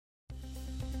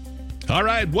All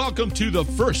right, welcome to the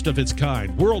first of its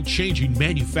kind, world-changing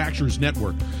manufacturers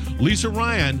network. Lisa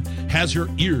Ryan has her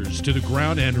ears to the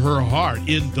ground and her heart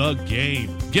in the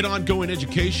game. Get ongoing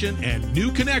education and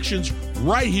new connections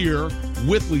right here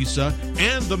with Lisa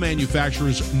and the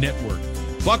Manufacturers Network.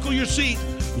 Buckle your seat,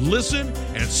 listen,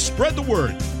 and spread the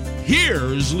word.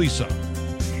 Here's Lisa.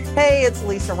 Hey, it's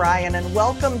Lisa Ryan, and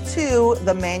welcome to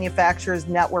the Manufacturers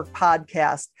Network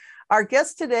podcast. Our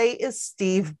guest today is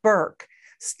Steve Burke.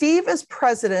 Steve is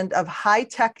president of High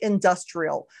Tech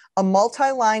Industrial, a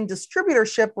multi-line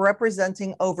distributorship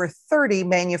representing over 30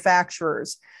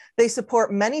 manufacturers. They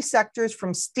support many sectors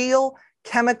from steel,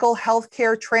 chemical,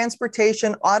 healthcare,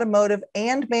 transportation, automotive,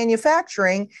 and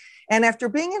manufacturing. And after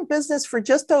being in business for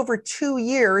just over 2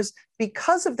 years,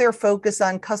 because of their focus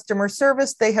on customer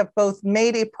service, they have both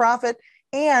made a profit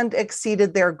and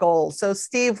exceeded their goals. So,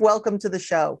 Steve, welcome to the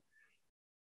show.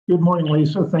 Good morning,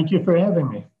 Lisa. Thank you for having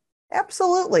me.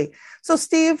 Absolutely. So,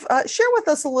 Steve, share with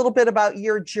us a little bit about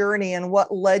your journey and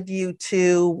what led you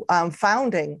to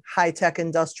founding High Tech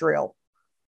Industrial.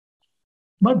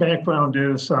 My background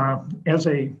is as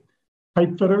a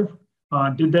pipe fitter.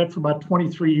 Did that for about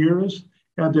 23 years.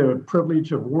 Had the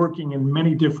privilege of working in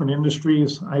many different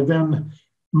industries. I then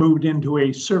moved into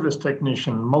a service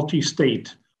technician,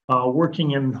 multi-state,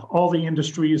 working in all the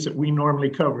industries that we normally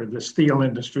cover, the steel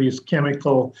industries,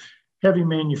 chemical, heavy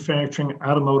manufacturing,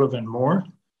 automotive, and more.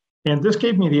 And this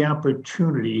gave me the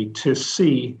opportunity to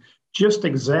see just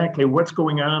exactly what's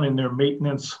going on in their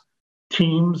maintenance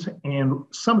teams and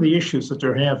some of the issues that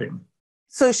they're having.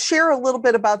 So share a little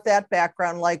bit about that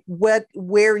background, like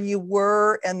where you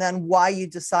were and then why you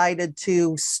decided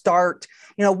to start.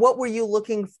 What were you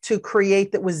looking to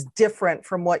create that was different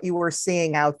from what you were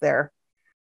seeing out there?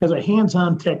 As a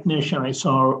hands-on technician, I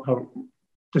saw a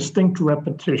distinct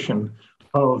repetition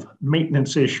of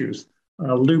maintenance issues,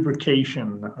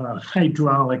 lubrication,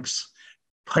 hydraulics,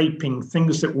 piping,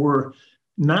 things that were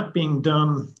not being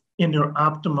done in their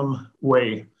optimum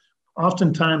way.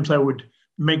 Oftentimes I would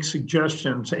make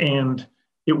suggestions and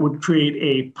it would create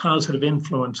a positive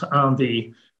influence on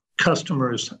the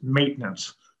customer's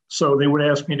maintenance. So they would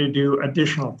ask me to do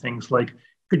additional things like,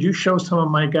 could you show some of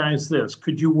my guys this?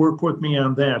 Could you work with me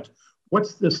on that?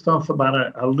 What's this stuff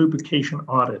about a lubrication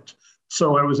audit?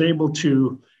 So I was able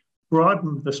to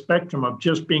broaden the spectrum of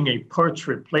just being a parts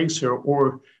replacer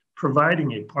or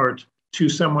providing a part to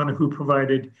someone who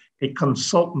provided a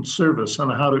consultant service on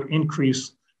how to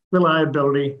increase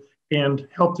reliability and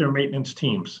help their maintenance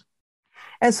teams.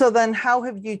 And so then how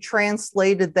have you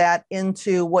translated that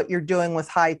into what you're doing with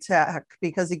High Tech?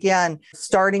 Because again,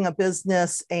 starting a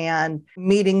business and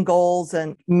meeting goals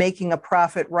and making a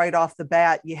profit right off the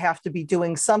bat, you have to be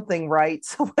doing something right.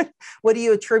 So what do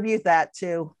you attribute that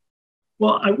to?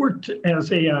 Well, I worked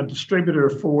as a distributor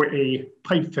for a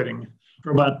pipe fitting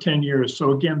for about 10 years.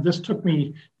 So again, this took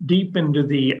me deep into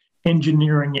the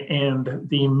engineering and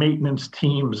the maintenance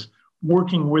teams,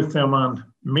 working with them on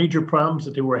major problems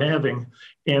that they were having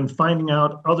and finding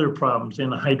out other problems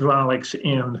in hydraulics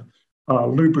and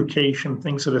lubrication,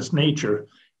 things of this nature.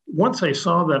 Once I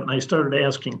saw that and I started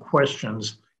asking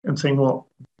questions and saying, well,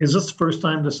 is this the first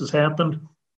time this has happened?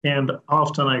 And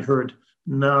often I heard,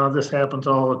 no, this happens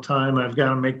all the time. I've got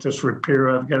to make this repair.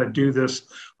 I've got to do this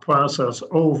process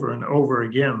over and over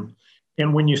again.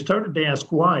 And when you started to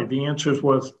ask why, the answer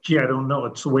was, gee, I don't know.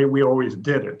 It's the way we always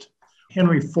did it.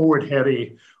 Henry Ford had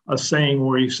a saying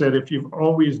where he said, if you've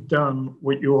always done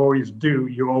what you always do,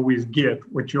 you always get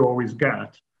what you always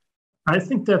got. I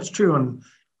think that's true. And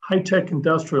High Tech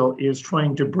Industrial is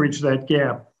trying to bridge that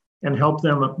gap and help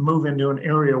them move into an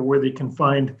area where they can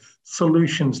find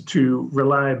solutions to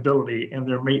reliability and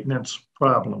their maintenance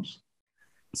problems.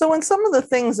 So in some of the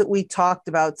things that we talked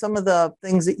about, some of the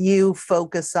things that you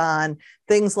focus on,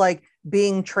 things like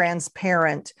being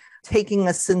transparent, taking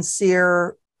a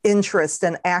sincere interest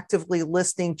and actively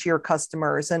listening to your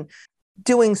customers and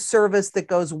doing service that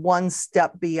goes one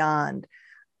step beyond.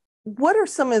 What are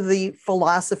some of the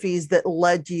philosophies that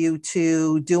led you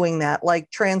to doing that, like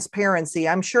transparency?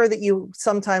 I'm sure that you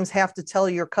sometimes have to tell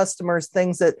your customers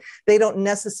things that they don't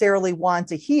necessarily want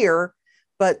to hear,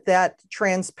 but that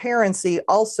transparency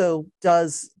also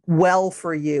does well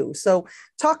for you. So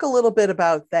talk a little bit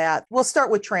about that. We'll start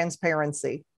with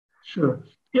transparency. Sure.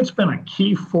 It's been a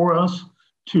key for us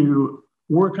to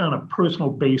work on a personal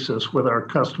basis with our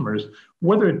customers,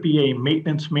 whether it be a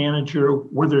maintenance manager,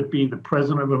 whether it be the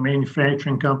president of a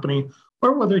manufacturing company,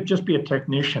 or whether it just be a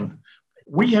technician.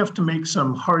 We have to make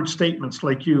some hard statements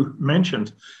like you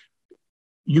mentioned.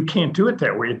 You can't do it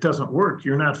that way. It doesn't work.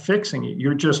 You're not fixing it.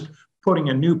 You're just putting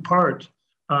a new part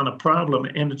on a problem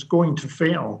and it's going to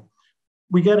fail.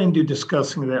 we got into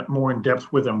discussing that more in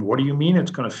depth with them. What do you mean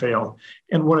it's going to fail?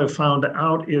 And what I found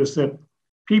out is that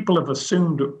people have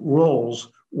assumed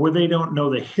roles where they don't know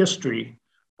the history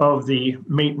of the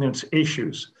maintenance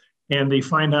issues. And they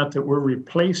find out that we're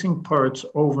replacing parts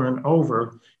over and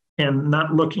over and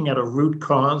not looking at a root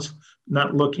cause,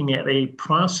 not looking at a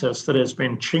process that has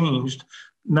been changed,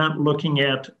 not looking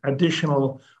at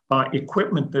additional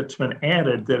equipment that's been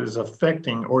added that is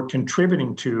affecting or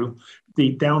contributing to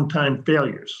the downtime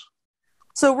failures.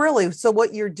 So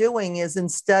what you're doing is,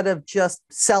 instead of just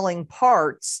selling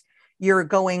parts, you're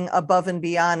going above and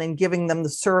beyond and giving them the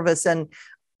service. And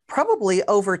probably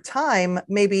over time,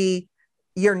 maybe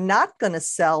you're not going to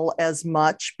sell as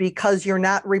much because you're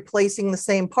not replacing the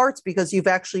same parts, because you've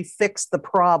actually fixed the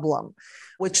problem,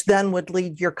 which then would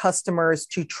lead your customers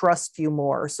to trust you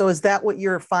more. So is that what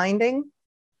you're finding?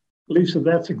 Lisa,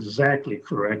 that's exactly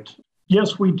correct.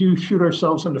 Yes, we do shoot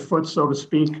ourselves in the foot, so to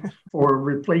speak, for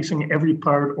replacing every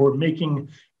part or making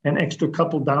an extra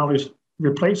couple dollars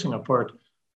replacing a part.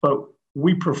 But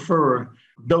we prefer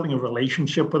building a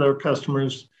relationship with our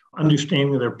customers,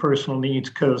 understanding their personal needs,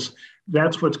 because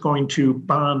that's what's going to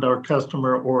bond our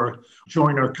customer or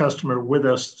join our customer with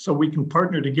us, so we can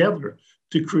partner together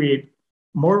to create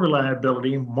more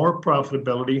reliability, more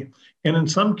profitability, and in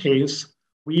some case,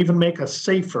 we even make a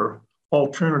safer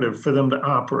alternative for them to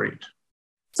operate.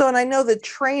 So, and I know that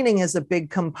training is a big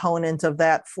component of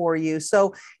that for you.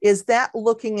 So is that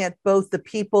looking at both the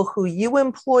people who you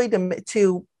employ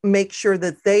to make sure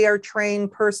that they are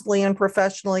trained personally and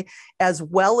professionally, as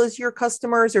well as your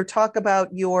customers, or talk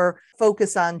about your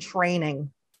focus on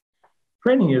training?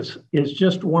 Training is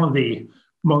just one of the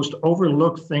most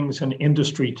overlooked things in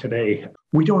industry today.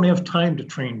 We don't have time to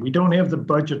train. We don't have the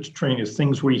budget to train, as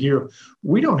things we hear.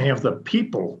 We don't have the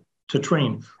people to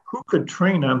train. Who could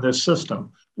train on this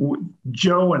system?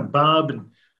 Joe and Bob and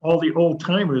all the old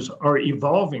timers are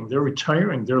evolving. They're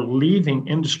retiring. They're leaving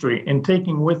industry and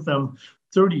taking with them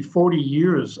 30, 40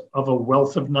 years of a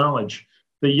wealth of knowledge.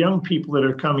 The young people that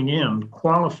are coming in,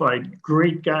 qualified,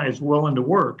 great guys, willing to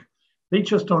work, they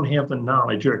just don't have the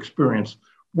knowledge or experience.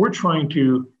 We're trying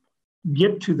to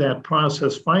get to that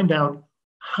process, find out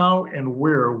how and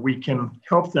where we can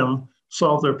help them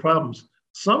solve their problems.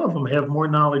 Some of them have more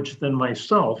knowledge than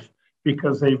myself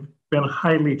because they've been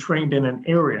highly trained in an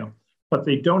area, but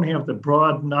they don't have the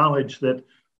broad knowledge that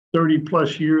 30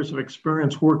 plus years of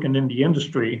experience working in the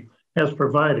industry has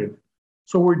provided.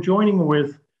 So we're joining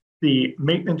with the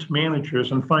maintenance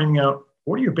managers and finding out,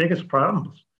 what are your biggest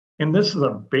problems? And this is a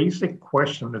basic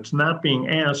question that's not being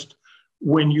asked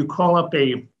when you call up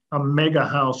a mega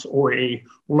house or a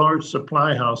large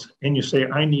supply house and you say,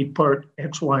 I need part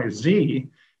XYZ.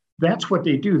 That's what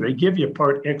they do. They give you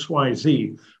part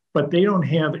XYZ, but they don't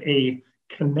have a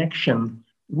connection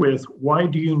with why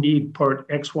do you need part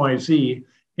XYZ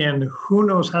and who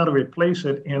knows how to replace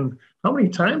it and how many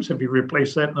times have you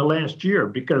replaced that in the last year,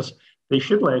 because they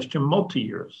should last you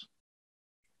multi-years.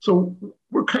 So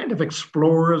we're kind of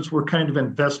explorers, we're kind of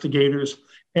investigators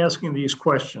asking these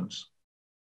questions.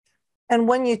 And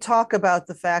when you talk about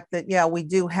the fact that, yeah, we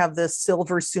do have this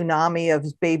silver tsunami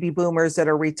of baby boomers that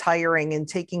are retiring and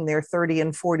taking their 30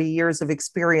 and 40 years of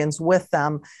experience with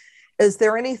them, is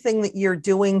there anything that you're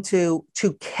doing to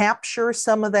capture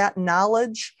some of that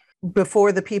knowledge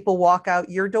before the people walk out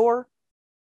your door?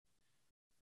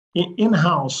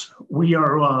 In-house, we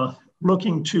are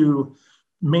looking to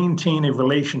maintain a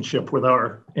relationship with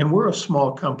and we're a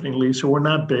small company, Lisa, we're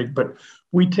not big, but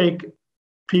we take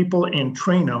people and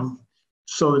train them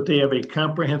so that they have a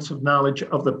comprehensive knowledge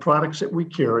of the products that we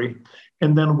carry,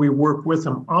 and then we work with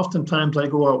them. Oftentimes I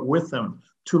go out with them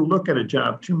to look at a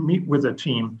job, to meet with a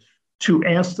team, to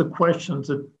ask the questions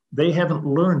that they haven't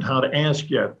learned how to ask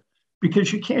yet.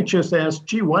 Because you can't just ask,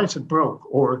 gee, why is it broke?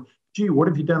 Or, gee, what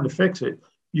have you done to fix it?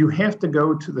 You have to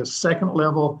go to the second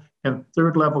level and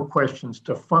third level questions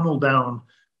to funnel down,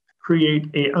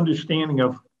 create an understanding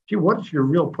of, gee, what is your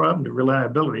real problem to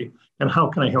reliability and how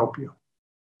can I help you?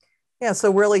 Yeah,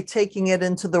 so really taking it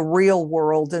into the real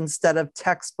world instead of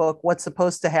textbook, what's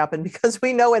supposed to happen, because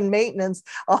we know in maintenance,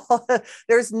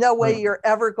 there's no way you're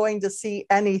ever going to see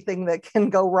anything that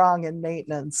can go wrong in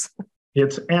maintenance.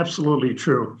 It's absolutely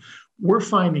true. We're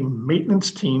finding maintenance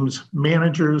teams,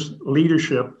 managers,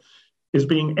 leadership is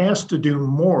being asked to do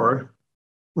more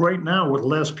right now with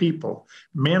less people.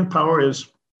 Manpower is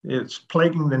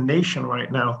plaguing the nation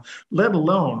right now, let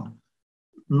alone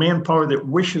manpower that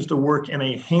wishes to work in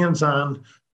a hands-on,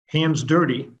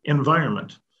 hands-dirty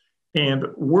environment. And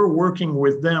we're working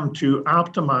with them to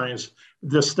optimize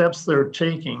the steps they're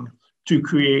taking to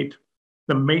create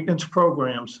the maintenance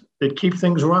programs that keep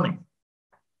things running.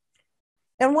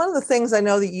 And one of the things I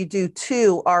know that you do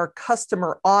too are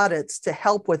customer audits to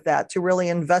help with that, to really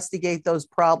investigate those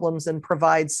problems and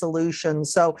provide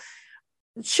solutions. So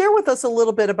share with us a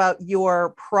little bit about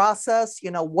your process.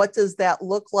 What does that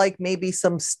look like? Maybe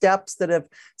some steps that if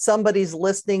somebody's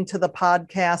listening to the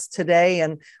podcast today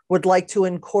and would like to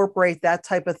incorporate that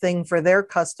type of thing for their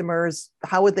customers,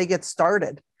 how would they get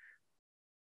started?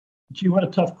 Gee, what a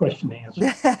tough question to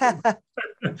answer.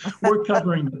 We're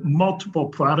covering multiple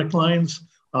product lines.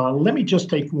 Let me just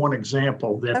take one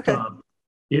example that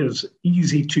is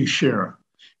easy to share,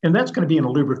 and that's going to be in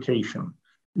lubrication.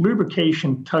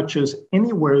 Lubrication touches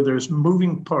anywhere there's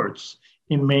moving parts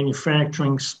in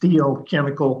manufacturing, steel,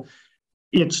 chemical.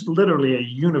 It's literally a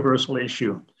universal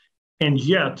issue. And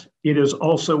yet, it is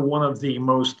also one of the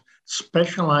most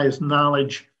specialized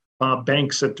knowledge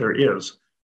banks that there is.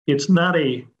 It's not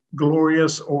a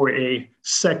glorious or a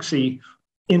sexy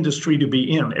industry to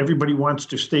be in. Everybody wants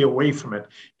to stay away from it.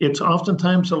 It's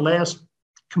oftentimes the last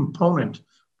component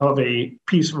of a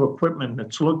piece of equipment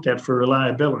that's looked at for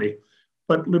reliability.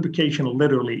 But lubrication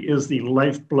literally is the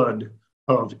lifeblood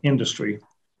of industry.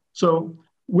 So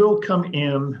we'll come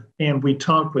in and we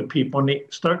talk with people and they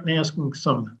start asking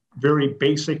some very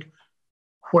basic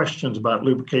questions about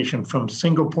lubrication, from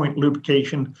single point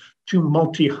lubrication to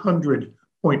multi-hundred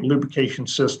point lubrication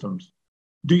systems.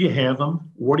 Do you have them?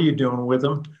 What are you doing with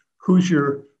them? Who's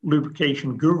your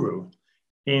lubrication guru?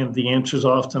 And the answers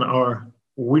often are,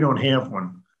 we don't have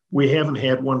one. We haven't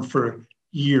had one for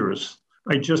years.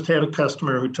 I just had a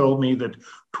customer who told me that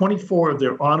 24 of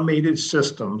their automated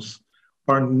systems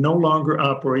are no longer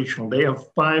operational. They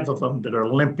have 5 of them that are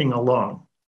limping along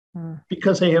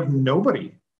because they have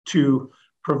nobody to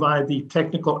provide the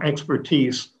technical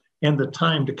expertise and the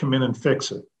time to come in and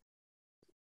fix it.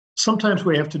 Sometimes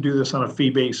we have to do this on a fee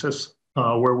basis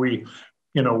where we,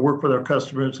 work with our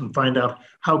customers and find out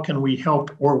how can we help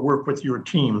or work with your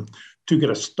team to get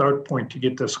a start point to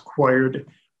get this acquired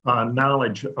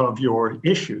knowledge of your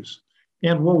issues.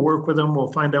 And we'll work with them.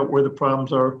 We'll find out where the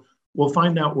problems are. We'll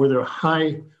find out where their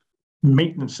high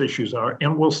maintenance issues are,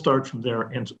 and we'll start from there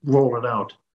and roll it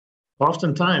out.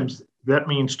 Oftentimes, that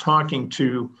means talking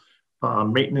to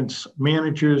maintenance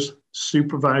managers,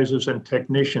 supervisors, and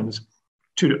technicians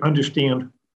to understand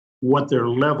what their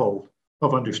level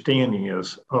of understanding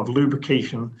is of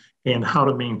lubrication and how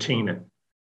to maintain it.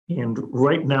 And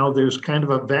right now, there's kind of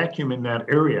a vacuum in that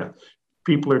area.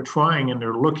 People are trying and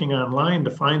they're looking online to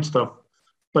find stuff,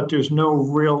 but there's no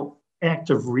real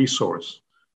active resource.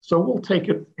 So we'll take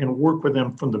it and work with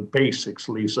them from the basics,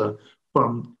 Lisa,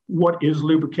 from what is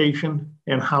lubrication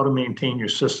and how to maintain your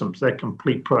systems, that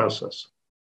complete process.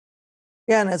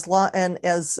 Yeah, and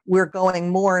as we're going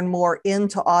more and more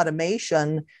into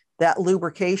automation, that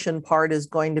lubrication part is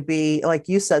going to be, like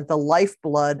you said, the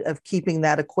lifeblood of keeping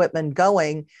that equipment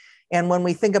going. And when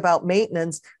we think about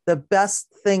maintenance, the best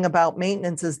thing about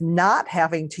maintenance is not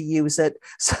having to use it.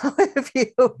 So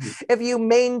if you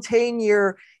maintain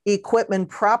your equipment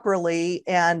properly,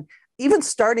 and even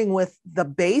starting with the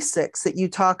basics that you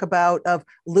talk about of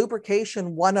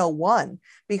lubrication 101,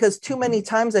 because too many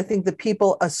times I think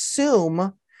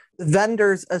that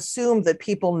vendors assume that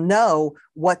people know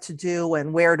what to do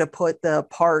and where to put the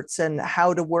parts and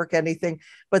how to work anything.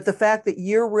 But the fact that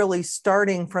you're really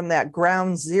starting from that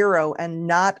ground zero and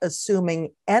not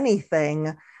assuming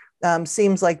anything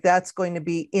seems like that's going to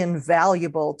be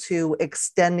invaluable to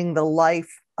extending the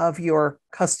life of your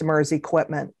customer's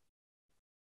equipment.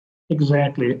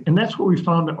 Exactly. And that's what we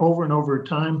found over and over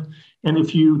time. And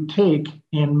if you take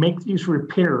and make these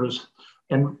repairs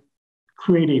and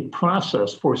create a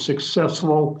process for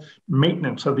successful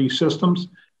maintenance of these systems,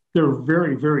 they're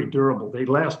very, very durable. They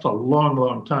last a long,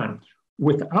 long time.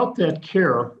 Without that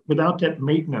care, without that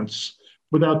maintenance,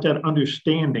 without that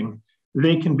understanding,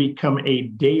 they can become a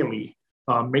daily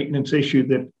maintenance issue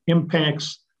that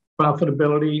impacts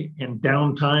profitability and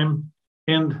downtime,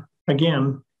 and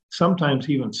again, sometimes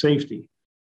even safety.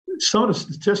 Some of the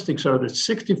statistics are that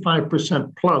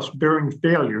 65% plus bearing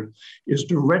failure is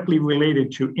directly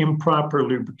related to improper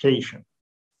lubrication.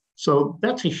 So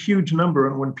that's a huge number.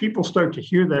 And when people start to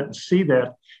hear that and see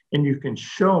that, and you can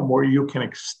show them where you can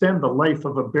extend the life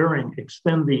of a bearing,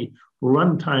 extend the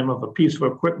runtime of a piece of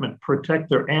equipment, protect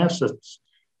their assets,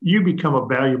 you become a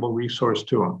valuable resource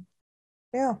to them.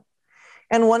 Yeah.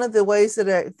 And one of the ways that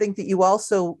I think that you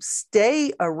also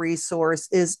stay a resource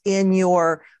is in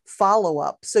your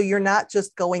follow-up. So you're not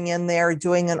just going in there,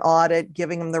 doing an audit,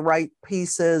 giving them the right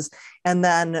pieces, and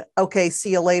then, okay,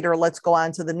 see you later, let's go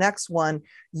on to the next one.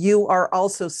 You are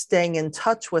also staying in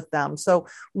touch with them. So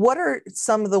what are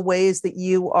some of the ways that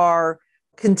you are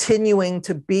continuing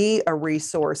to be a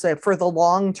resource for the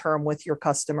long term with your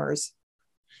customers?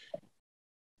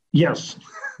 Yes.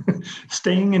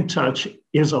 Staying in touch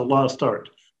is a lost art.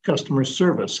 Customer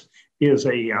service is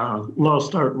a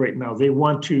lost art right now. They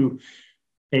want to,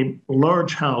 a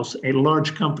large house, a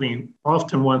large company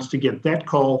often wants to get that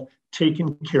call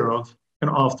taken care of and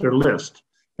off their list.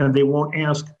 And they won't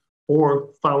ask or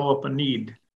follow up a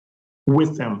need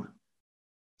with them.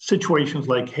 Situations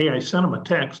like, hey, I sent them a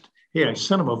text. Hey, I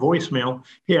sent them a voicemail.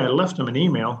 Hey, I left them an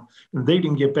email, and they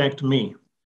didn't get back to me.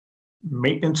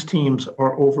 Maintenance teams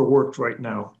are overworked right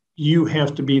now. You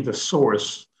have to be the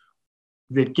source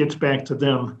that gets back to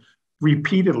them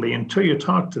repeatedly until you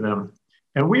talk to them.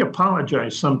 And we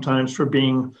apologize sometimes for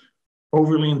being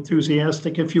overly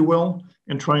enthusiastic, if you will,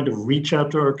 and trying to reach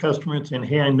out to our customers and,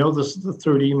 hey, I know this is the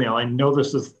third email. I know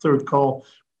this is the third call.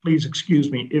 Please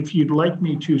excuse me. If you'd like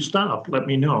me to stop, let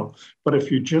me know. But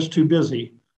if you're just too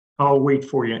busy, I'll wait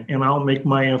for you and I'll make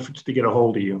my efforts to get a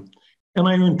hold of you. And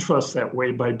I earn trust that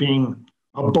way by being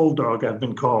a bulldog, I've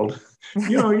been called.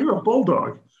 You're a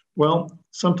bulldog. Well,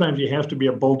 sometimes you have to be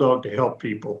a bulldog to help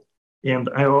people. And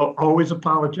I always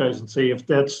apologize and say, if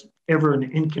that's ever an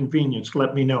inconvenience,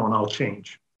 let me know and I'll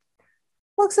change.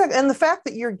 Well, exactly. And the fact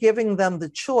that you're giving them the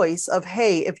choice of,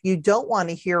 hey, if you don't want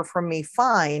to hear from me,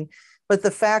 fine. But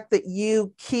the fact that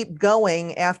you keep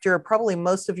going after probably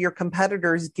most of your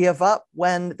competitors give up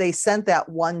when they sent that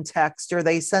one text or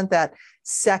they sent that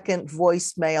second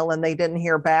voicemail and they didn't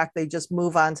hear back, they just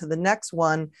move on to the next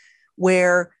one,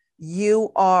 where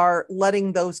you are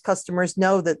letting those customers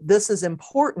know that this is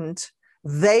important.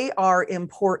 They are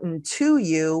important to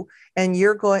you, and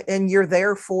you're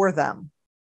there for them.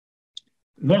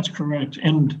 That's correct.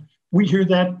 And we hear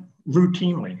that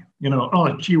routinely,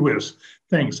 oh, gee whiz,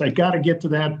 thanks. I got to get to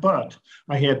that, but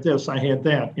I had this, I had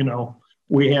that,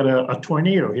 we had a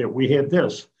tornado here, we had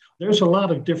this. There's a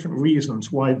lot of different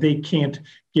reasons why they can't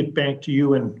get back to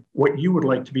you and what you would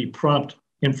like to be prompt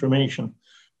information.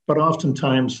 But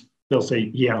oftentimes they'll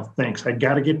say, yeah, thanks. I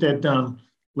got to get that done.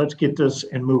 Let's get this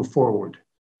and move forward.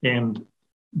 And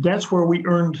that's where we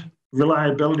earned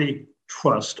reliability,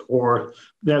 trust, or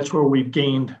that's where we've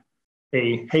gained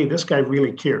hey, this guy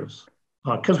really cares.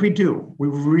 Because we do. We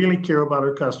really care about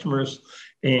our customers,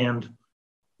 and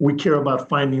we care about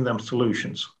finding them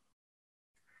solutions.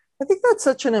 I think that's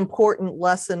such an important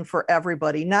lesson for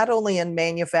everybody, not only in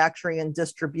manufacturing and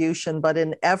distribution, but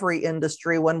in every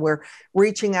industry when we're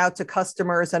reaching out to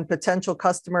customers and potential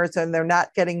customers and they're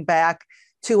not getting back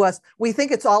to us. We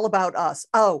think it's all about us.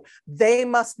 Oh, they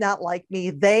must not like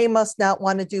me. They must not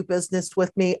want to do business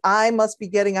with me. I must be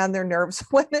getting on their nerves.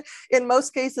 When in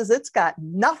most cases, it's got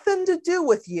nothing to do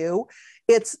with you.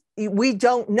 We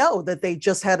don't know that they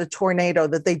just had a tornado,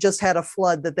 that they just had a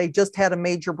flood, that they just had a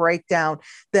major breakdown,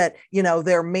 that,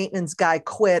 their maintenance guy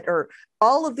quit, or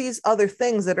all of these other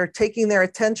things that are taking their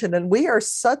attention. And we are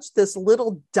such this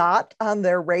little dot on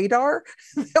their radar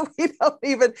that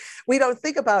we don't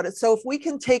think about it. So if we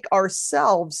can take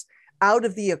ourselves out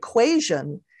of the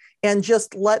equation and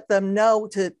just let them know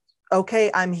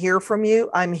okay, I'm here from you.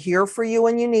 I'm here for you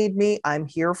when you need me. I'm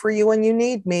here for you when you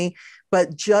need me.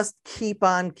 But just keep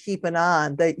on keeping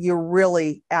on, that you're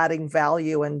really adding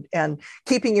value and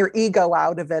keeping your ego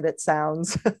out of it, it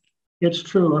sounds. It's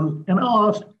true. And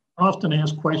I'll often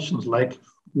ask questions like,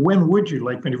 when would you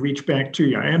like me to reach back to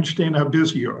you? I understand how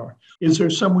busy you are. Is there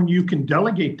someone you can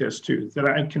delegate this to, that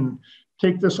I can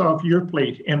take this off your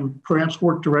plate and perhaps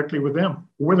work directly with them,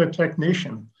 with a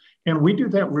technician? And we do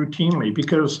that routinely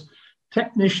because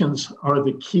technicians are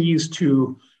the keys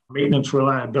to maintenance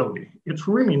reliability. It's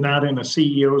really not in a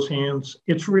CEO's hands.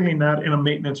 It's really not in a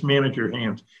maintenance manager's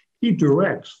hands. He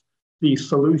directs the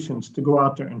solutions to go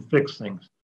out there and fix things.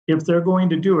 If they're going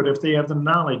to do it, if they have the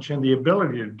knowledge and the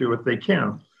ability to do it, they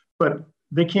can. But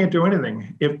they can't do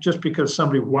anything just because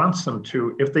somebody wants them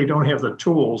to, if they don't have the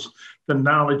tools, the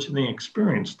knowledge, and the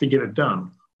experience to get it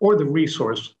done, or the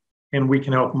resource, and we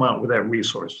can help them out with that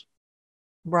resource.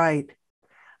 Right.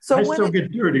 So I still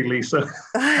get dirty, Lisa.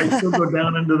 I still go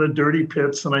down into the dirty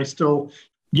pits and I still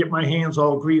get my hands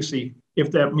all greasy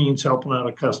if that means helping out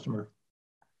a customer.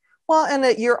 Well,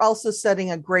 and you're also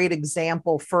setting a great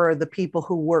example for the people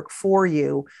who work for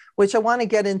you, which I want to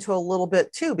get into a little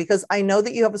bit too, because I know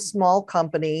that you have a small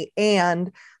company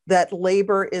and that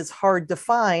labor is hard to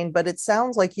find, but it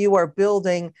sounds like you are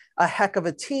building a heck of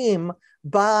a team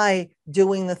by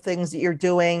doing the things that you're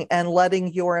doing and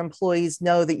letting your employees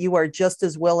know that you are just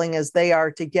as willing as they are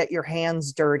to get your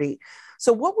hands dirty.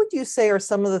 So what would you say are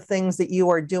some of the things that you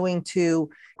are doing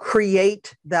to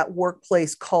create that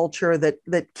workplace culture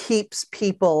that keeps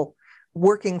people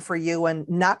working for you and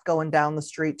not going down the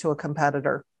street to a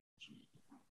competitor?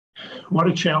 What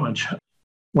a challenge.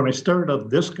 When I started up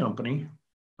this company,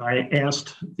 I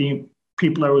asked the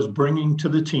people I was bringing to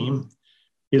the team,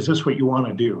 is this what you want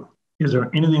to do? Is there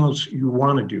anything else you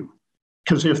want to do?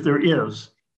 Because if there is,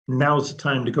 now's the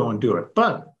time to go and do it.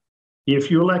 But if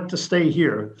you elect to stay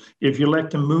here, if you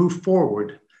elect to move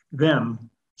forward, then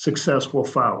success will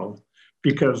follow,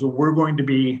 because we're going to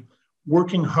be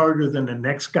working harder than the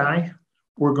next guy.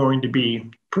 We're going to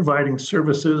be providing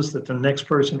services that the next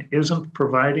person isn't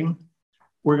providing.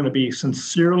 We're going to be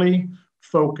sincerely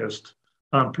focused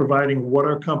on providing what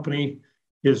our company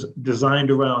is designed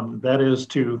around, that is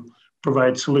to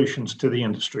provide solutions to the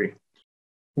industry.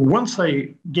 Once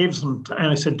I gave some time,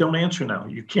 I said, don't answer now.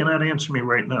 You cannot answer me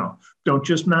right now. Don't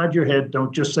just nod your head.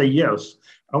 Don't just say yes.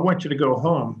 I want you to go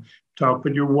home, talk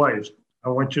with your wife. I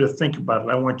want you to think about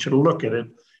it. I want you to look at it.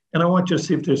 And I want you to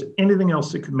see if there's anything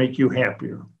else that could make you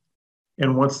happier.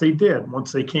 And once they did,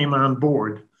 once they came on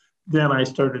board, then I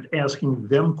started asking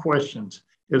them questions.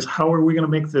 Is how are we going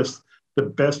to make this the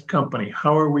best company?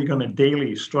 How are we going to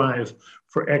daily strive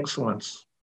for excellence?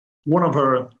 One of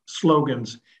our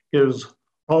slogans is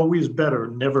always better,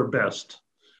 never best,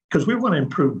 because we want to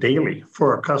improve daily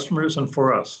for our customers and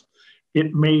for us.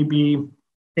 It may be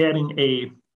adding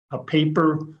a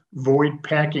paper void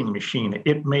packing machine.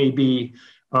 It may be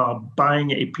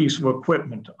buying a piece of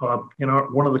equipment,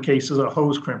 one of the cases, a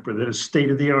hose crimper that is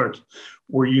state of the art,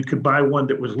 where you could buy one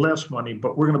that was less money,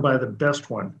 but we're going to buy the best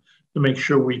one to make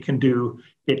sure we can do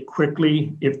it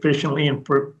quickly, efficiently, and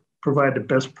provide the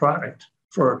best product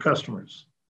for our customers.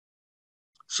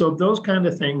 So those kind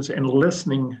of things, and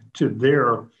listening to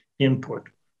their input.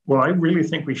 Well, I really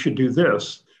think we should do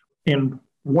this. And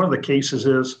one of the cases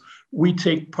is we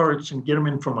take parts and get them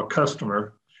in from a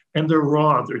customer, and they're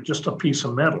raw. They're just a piece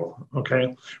of metal,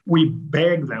 okay? We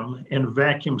bag them and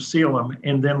vacuum seal them,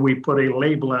 and then we put a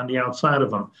label on the outside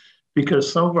of them, because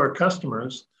some of our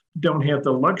customers don't have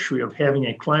the luxury of having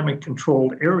a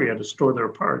climate-controlled area to store their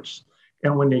parts.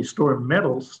 And when they store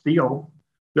metal, steel,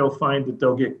 they'll find that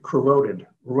they'll get corroded,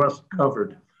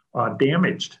 rust-covered,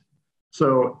 damaged.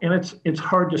 So, and it's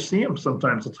hard to see them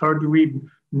sometimes. It's hard to read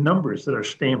numbers that are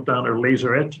stamped on or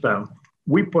laser etched on.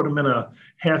 We put them in a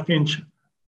half-inch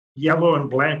yellow and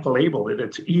black label that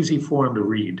it's easy for them to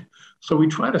read. So we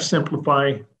try to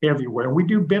simplify everywhere. We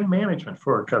do bin management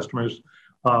for our customers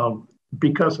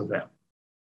because of that.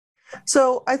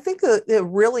 So I think a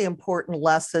really important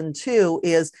lesson too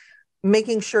is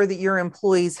making sure that your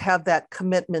employees have that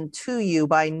commitment to you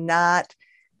by not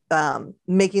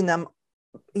making them,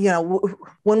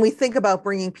 when we think about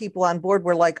bringing people on board,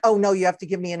 we're like, oh no, you have to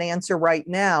give me an answer right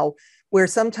now. Where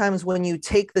sometimes when you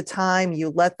take the time, you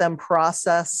let them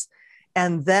process,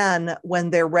 and then when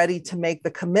they're ready to make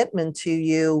the commitment to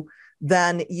you,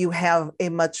 then you have a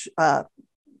much,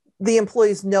 the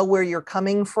employees know where you're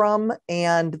coming from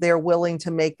and they're willing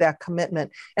to make that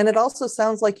commitment. And it also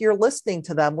sounds like you're listening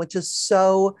to them, which is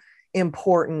so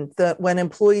important, that when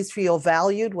employees feel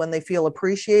valued, when they feel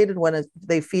appreciated, when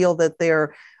they feel that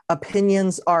their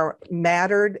opinions are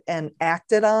mattered and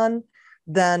acted on,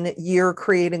 then you're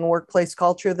creating a workplace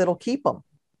culture that'll keep them.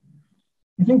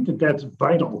 I think that that's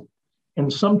vital.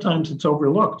 And sometimes it's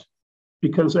overlooked,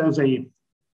 because as a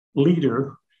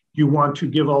leader, you want to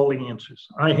give all the answers.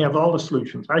 I have all the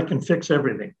solutions. I can fix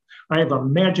everything. I have a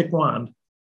magic wand.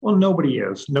 Well, nobody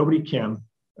is. Nobody can.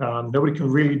 Nobody can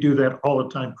really do that all the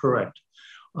time correct.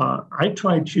 I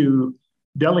try to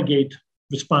delegate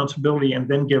responsibility and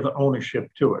then give ownership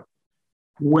to it.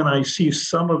 When I see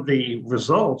some of the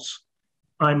results,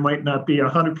 I might not be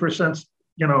 100%,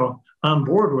 on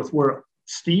board with where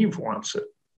Steve wants it,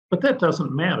 but that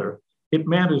doesn't matter. It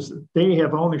matters that they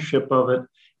have ownership of it,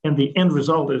 and the end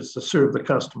result is to serve the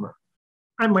customer.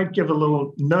 I might give a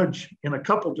little nudge in a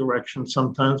couple directions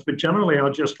sometimes, but generally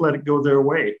I'll just let it go their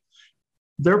way.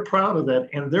 They're proud of that,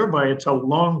 and thereby it's a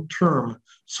long-term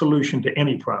solution to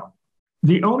any problem.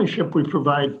 The ownership we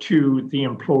provide to the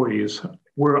employees,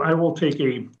 where I will take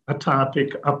a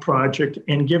topic, a project,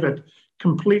 and give it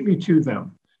completely to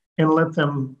them and let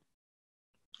them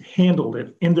handle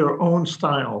it in their own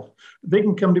style. They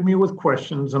can come to me with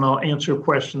questions and I'll answer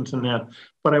questions and that,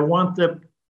 but I want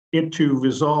it to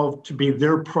resolve to be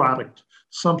their product,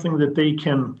 something that they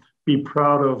can be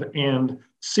proud of and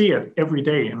see it every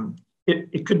day. And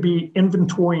it could be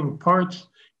inventorying parts.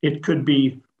 It could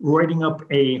be writing up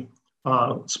a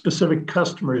specific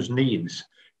customer's needs.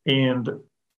 And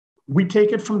we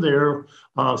take it from there.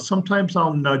 Sometimes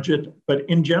I'll nudge it, but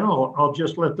in general, I'll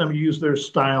just let them use their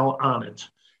style on it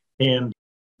and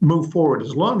move forward,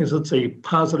 as long as it's a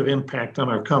positive impact on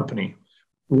our company.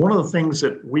 One of the things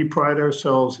that we pride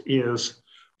ourselves is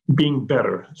being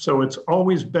better. So it's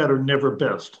always better, never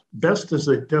best. Best is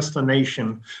a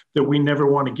destination that we never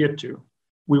want to get to.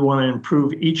 We want to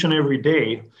improve each and every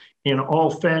day in all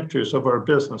factors of our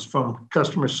business, from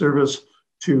customer service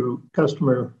to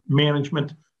customer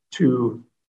management to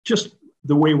just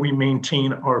the way we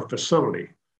maintain our facility.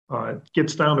 It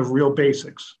gets down to real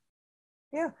basics.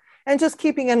 Yeah. And just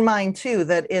keeping in mind, too,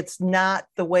 that it's not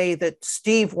the way that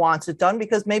Steve wants it done,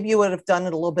 because maybe you would have done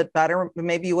it a little bit better.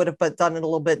 Maybe you would have done it a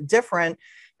little bit different.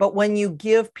 But when you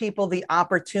give people the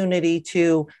opportunity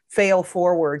to fail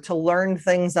forward, to learn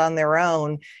things on their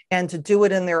own and to do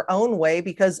it in their own way,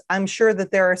 because I'm sure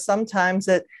that there are some times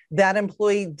that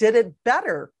employee did it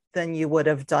better than you would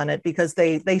have done it because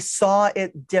they saw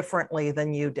it differently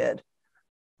than you did.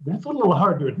 That's a little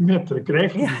hard to admit that it could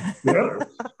actually be better,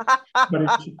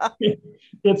 but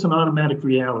it's an automatic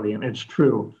reality, and it's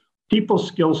true. People's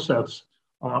skill sets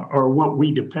are what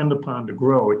we depend upon to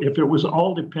grow. If it was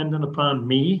all dependent upon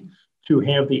me to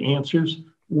have the answers,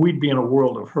 we'd be in a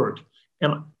world of hurt.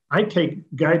 And I take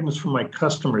guidance from my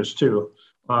customers too.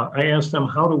 I ask them,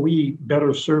 how do we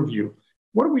better serve you?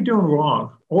 What are we doing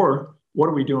wrong? Or what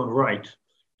are we doing right?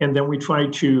 And then we try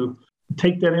to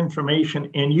take that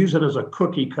information and use it as a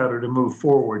cookie cutter to move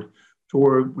forward to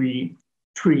where we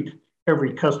treat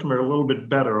every customer a little bit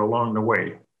better along the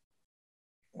way.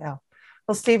 Yeah.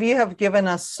 Well, Steve, you have given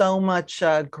us so much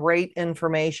great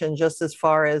information just as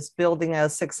far as building a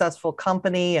successful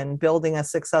company and building a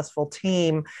successful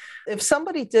team. If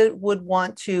somebody would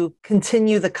want to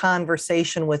continue the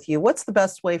conversation with you, what's the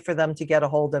best way for them to get a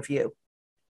hold of you?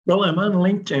 Well, I'm on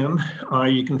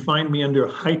LinkedIn. You can find me under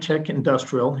High Tech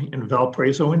Industrial in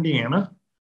Valparaiso, Indiana,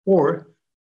 or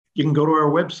you can go to our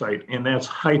website, and that's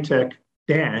hightech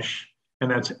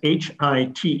and that's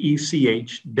HITECH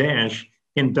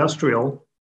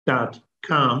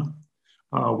industrial.com.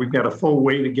 We've got a full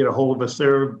way to get a hold of us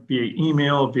there via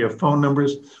email, via phone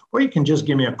numbers, or you can just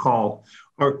give me a call.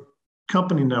 Our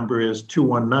company number is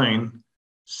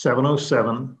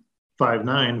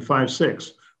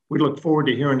 219-707-5956. We look forward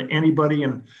to hearing anybody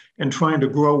and trying to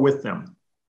grow with them.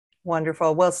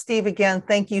 Wonderful. Well, Steve, again,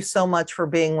 thank you so much for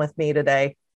being with me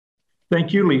today.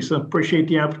 Thank you, Lisa. Appreciate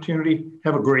the opportunity.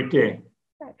 Have a great day.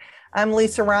 I'm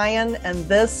Lisa Ryan, and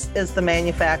this is the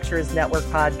Manufacturers Network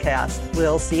Podcast.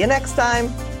 We'll see you next time.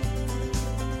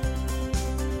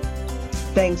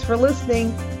 Thanks for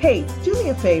listening. Hey, do me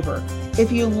a favor. If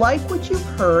you like what you've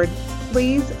heard,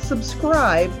 please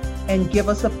subscribe and give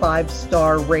us a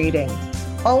 5-star rating.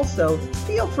 Also,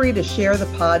 feel free to share the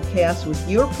podcast with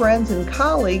your friends and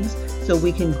colleagues so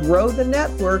we can grow the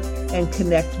network and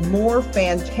connect more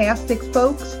fantastic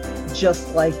folks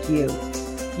just like you.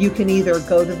 You can either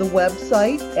go to the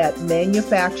website at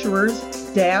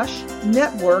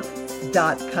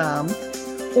manufacturers-network.com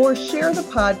or share the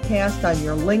podcast on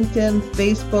your LinkedIn,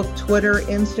 Facebook, Twitter,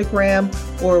 Instagram,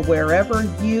 or wherever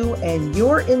you and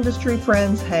your industry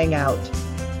friends hang out.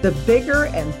 The bigger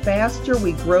and faster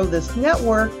we grow this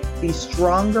network, the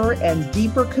stronger and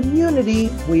deeper community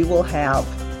we will have.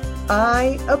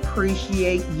 I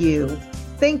appreciate you.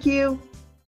 Thank you.